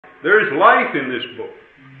There's life in this book.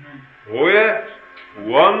 Oh yes,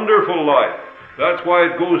 wonderful life. That's why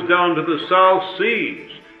it goes down to the South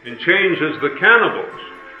Seas and changes the cannibals.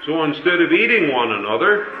 So instead of eating one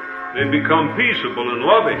another, they become peaceable and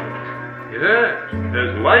loving. Yes,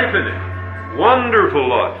 there's life in it. Wonderful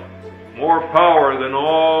life. More power than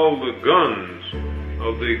all the guns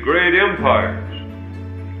of the great empires.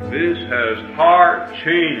 This has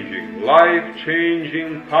heart-changing,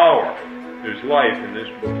 life-changing power. There's life in this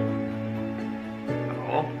book.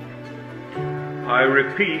 I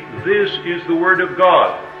repeat, this is the Word of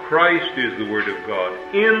God. Christ is the Word of God.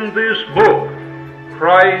 In this book,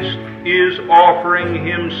 Christ is offering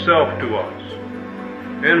Himself to us.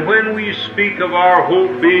 And when we speak of our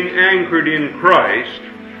hope being anchored in Christ,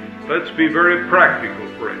 let's be very practical,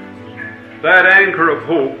 friends. That anchor of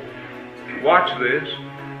hope, watch this,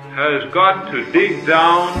 has got to dig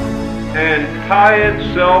down and tie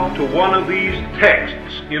itself to one of these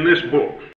texts in this book.